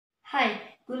Hi,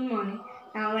 good morning.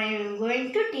 Now I am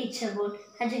going to teach about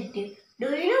adjective. Do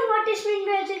you know what is meant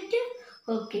by adjective?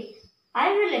 Okay,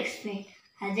 I will explain.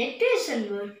 Adjective is a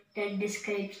word that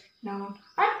describes noun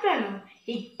or pronoun.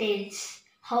 It tells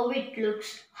how it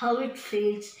looks, how it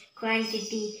feels,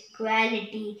 quantity,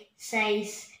 quality,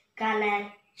 size, color,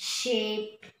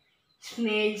 shape,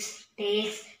 smells,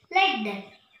 tastes, like that.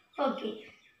 Okay,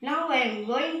 now I am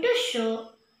going to show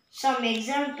some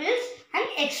examples and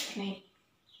explain.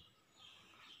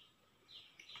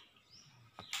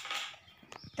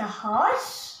 The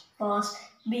horse was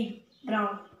big,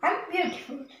 brown and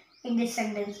beautiful. In this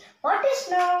sentence, what is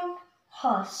noun?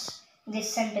 Horse. In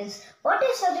this sentence, what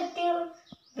is adjective?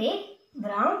 Big,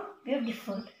 brown,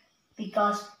 beautiful.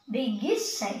 Because big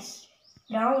is size,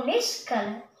 brown is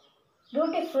color,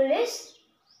 beautiful is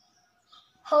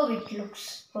how it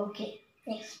looks. Okay,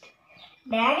 next.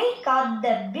 Danny caught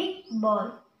the big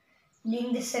ball.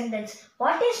 In this sentence,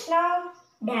 what is noun?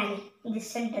 Danny. In this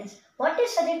sentence, what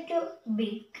is adjective?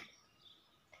 Big.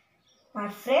 My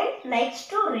friend likes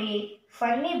to read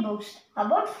funny books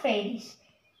about fairies.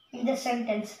 In the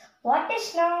sentence, what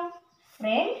is noun?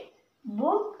 Friend,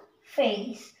 book,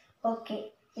 fairies.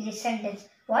 Okay. In the sentence,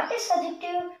 what is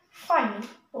adjective? Funny.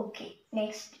 Okay.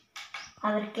 Next.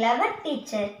 Our clever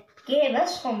teacher gave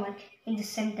us homework. In the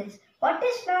sentence, what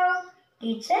is noun?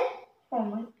 Teacher,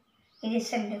 homework. In the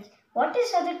sentence, what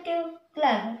is adjective?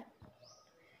 Clever.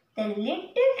 The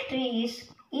little tree is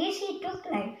easy to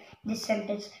climb. This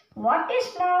sentence, what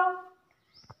is noun?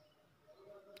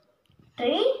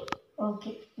 Tree.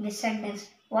 Okay. This sentence,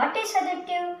 what is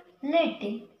adjective?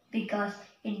 Little, because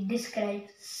it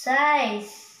describes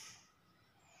size.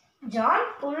 John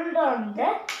pulled on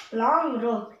the long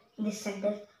rope. In this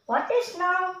sentence, what is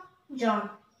noun? John.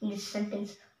 In this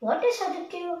sentence, what is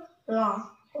adjective?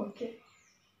 Long. Okay.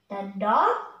 The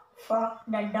dog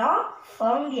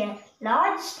found a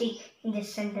large stick. In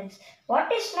this sentence,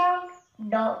 what is noun?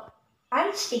 Dog.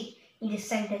 And stick. In this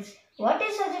sentence, what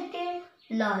is adjective?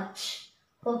 Large.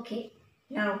 Okay.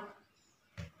 Now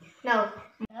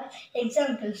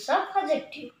examples of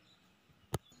adjective.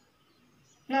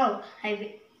 Now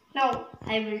I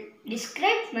will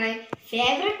describe my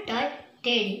favorite toy,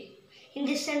 Teddy. In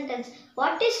this sentence,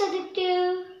 what is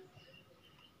adjective?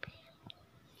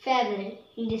 Favorite.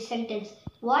 In this sentence,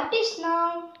 what is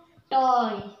noun?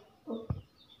 Toy.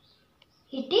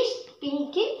 It is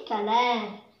pink in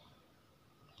color.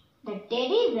 The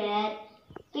teddy wears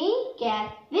pink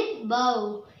cap with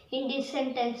bow. In this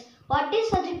sentence, what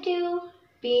is adjective?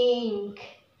 Pink.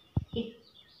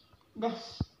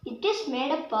 It is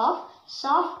made up of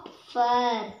soft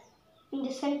fur. In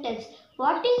this sentence,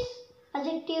 what is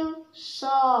adjective?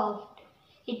 Soft.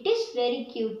 It is very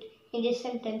cute. In this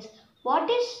sentence, what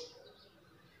is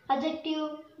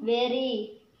adjective?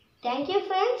 Very. Thank you,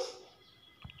 friends.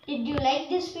 Did you like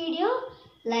this video?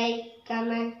 Like,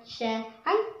 comment, share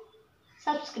and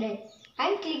subscribe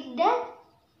and click the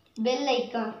bell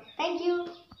icon. Thank you.